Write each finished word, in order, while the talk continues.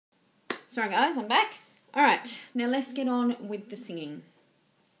Sorry guys, I'm back. Alright, now let's get on with the singing.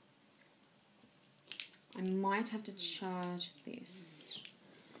 I might have to charge this.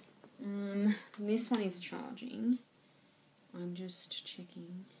 This one is charging. I'm just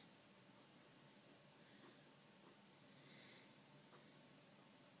checking.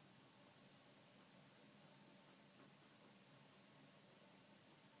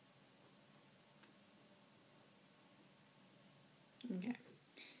 Okay,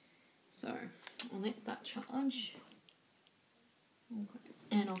 so I'll let that charge. Okay.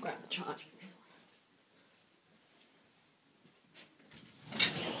 And I'll grab the charge for this one.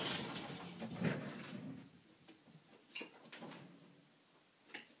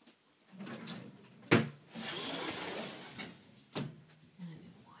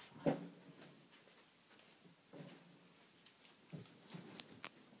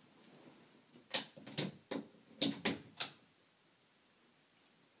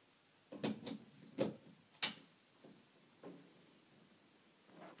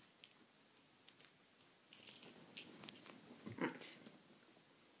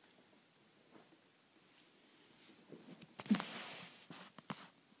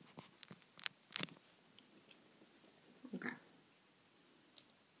 Okay.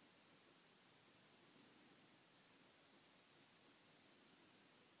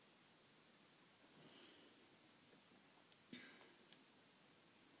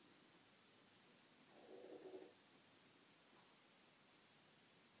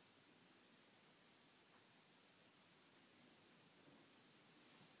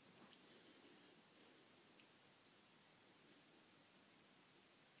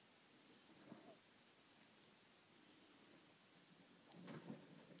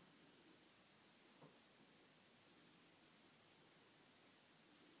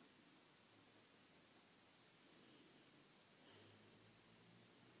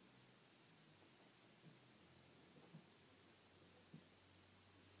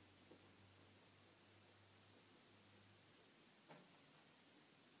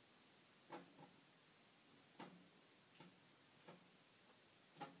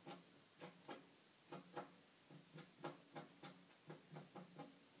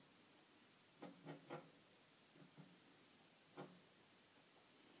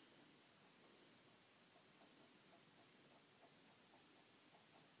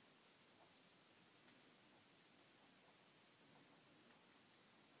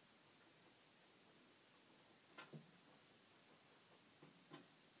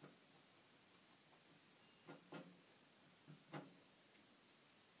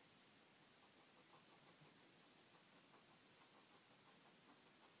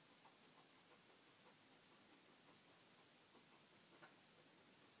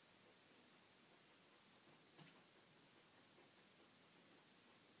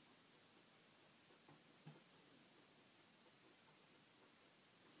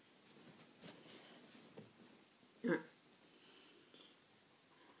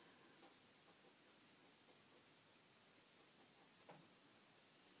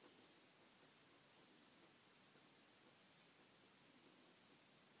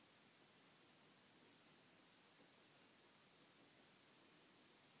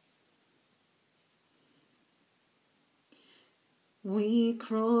 We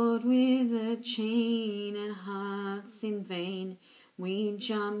crawled with a chain and hearts in vain. We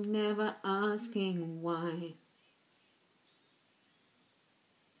jumped, never asking why.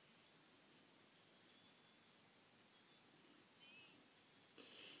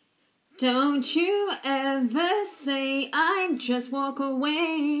 Don't you ever say I'd just walk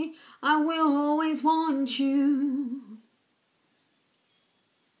away. I will always want you.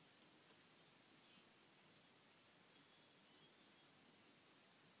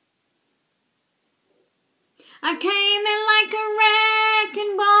 I came in like a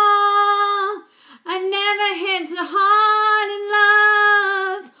wrecking ball. I never hit so hard in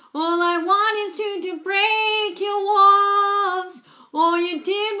love. All I want is to break your walls. All you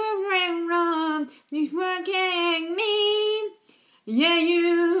did was wrong. You wrecked me. Yeah,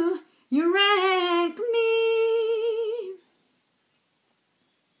 you wrecked me.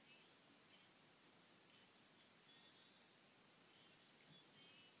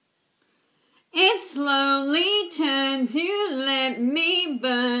 It slowly turns, you let me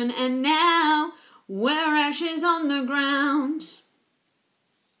burn, and now we're ashes on the ground.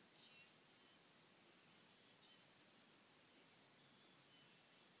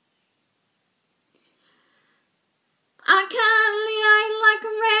 I can't lie like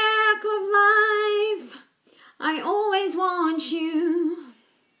a wreck of life. I always want you.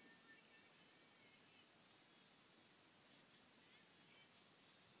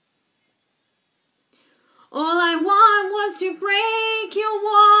 All I want was to break your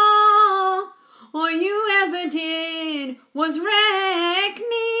wall. All you ever did was wreck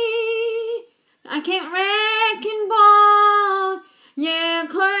me. I can't wreck and ball. Yeah,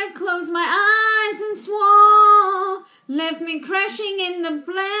 close my eyes and swore. Left me crashing in the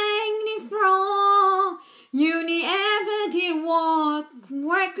blank floor. You never did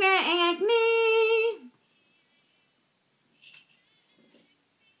wreck me.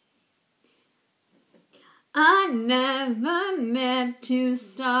 I never meant to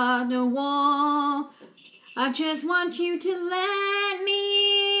start a war. I just want you to let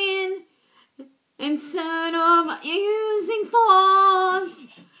me in. Instead of using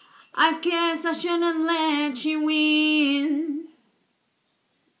force, I guess I shouldn't let you in.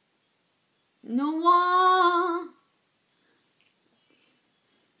 No war.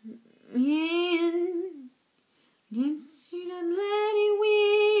 In. Guess you don't let it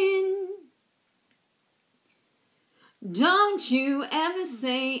win. Don't you ever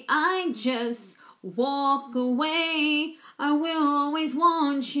say I just walk away. I will always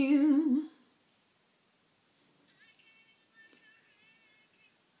want you.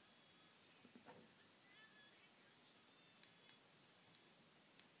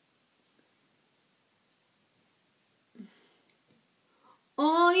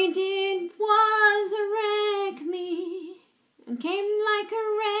 All you did was wreck me, and came like a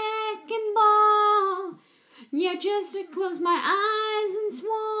wrecking ball. Yeah, just to close my eyes and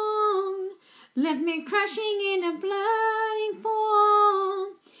swung, left me crashing in a bloody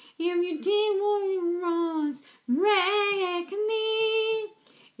fall. If you did what it was, wreck me.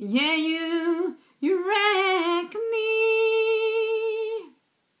 Yeah, you wreck me.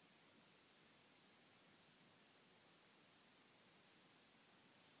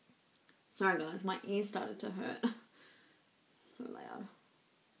 Sorry guys, my ear started to hurt. So loud.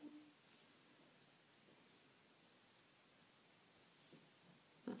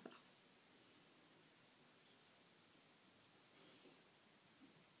 That's better.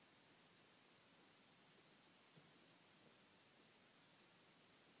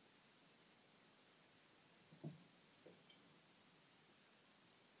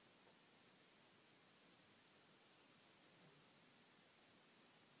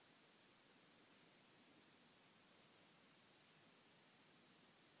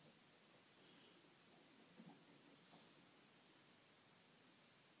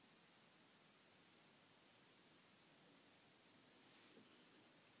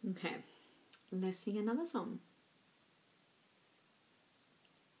 Okay, let's sing another song.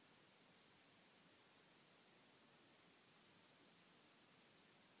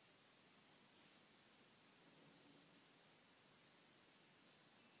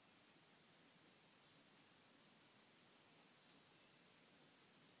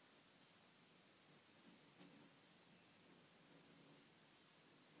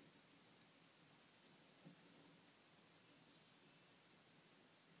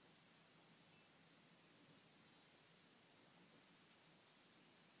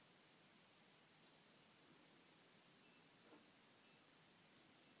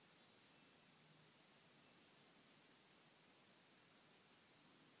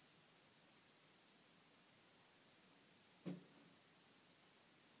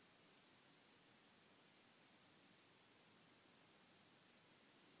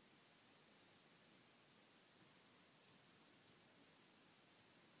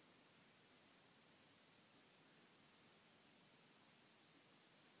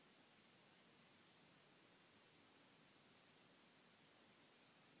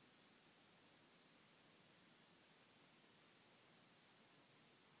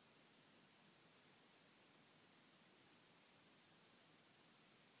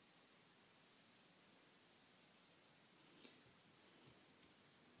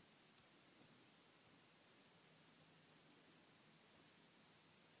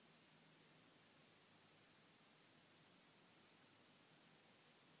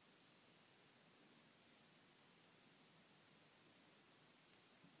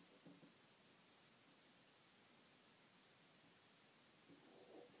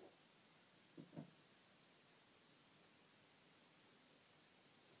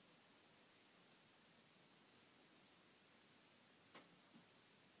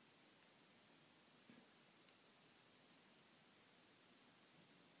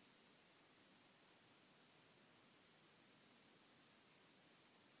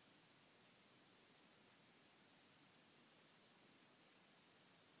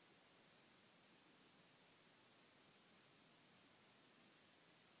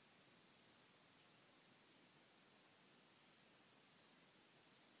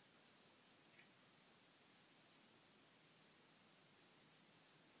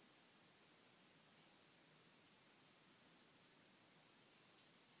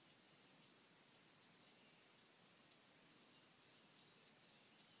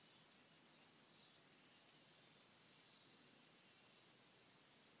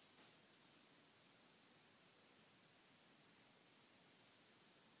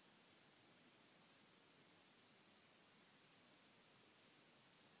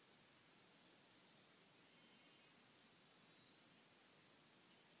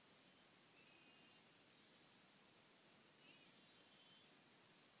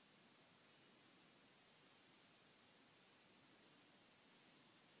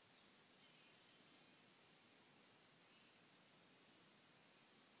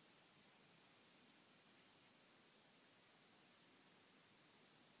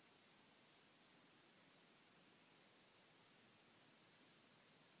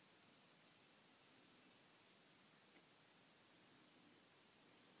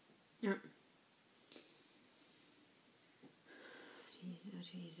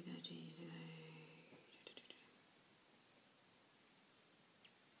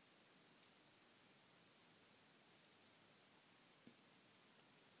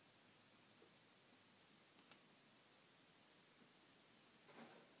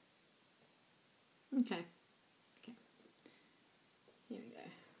 Okay. Okay. Here we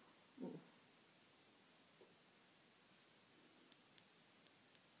go. Ooh.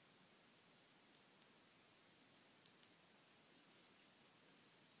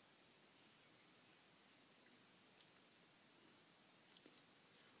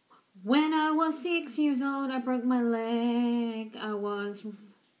 When I was 6 years old, I broke my leg. I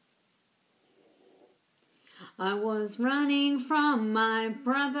was running from my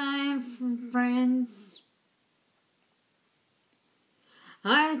brother and friends.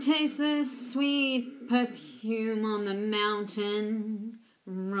 I taste the sweet perfume on the mountain.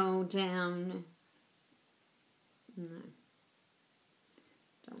 Roll down. No.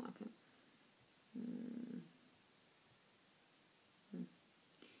 Don't like it.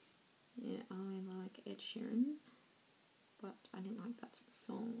 Yeah, I like Ed Sheeran, but I didn't like that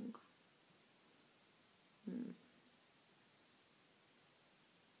song.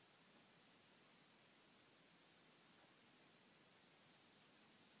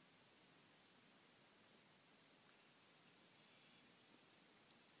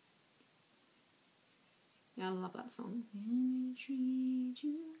 Yeah, I love that song. Can we treat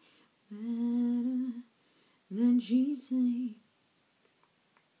you better than she say?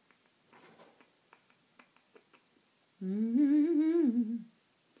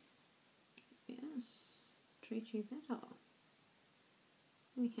 Yes, treat you better.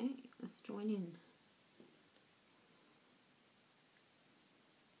 Okay, let's join in.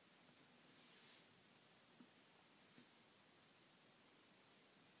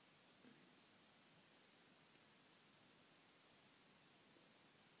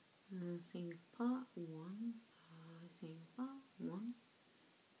 Sing part 1. Sing part 1.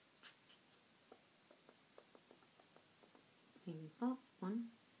 Sing part 1.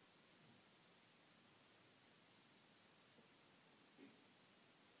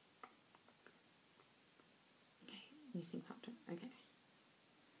 Okay, you sing part 2. Okay.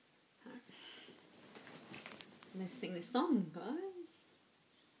 Alright. Let's sing this song, guys.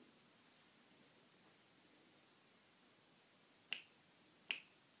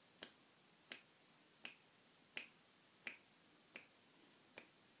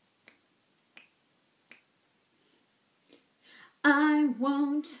 I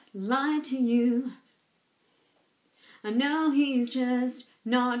won't lie to you. I know he's just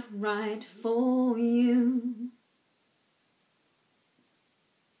not right for you.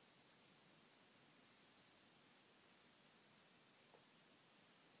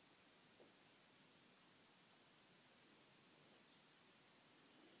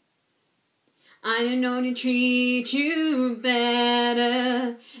 I don't know to treat you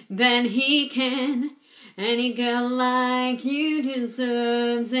better than he can. Any girl like you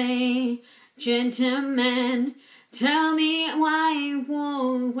deserves a gentleman. Tell me why you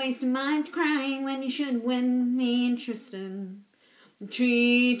won't waste my crying when you should win me interested.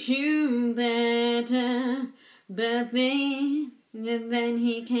 Treat you better, baby, than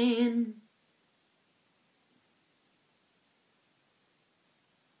he can.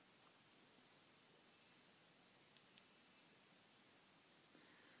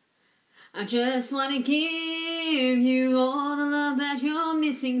 I just want to give you all the love that you're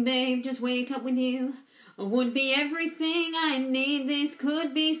missing, babe. Just wake up with you would be everything I need. This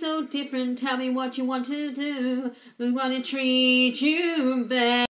could be so different. Tell me what you want to do. We want to treat you better.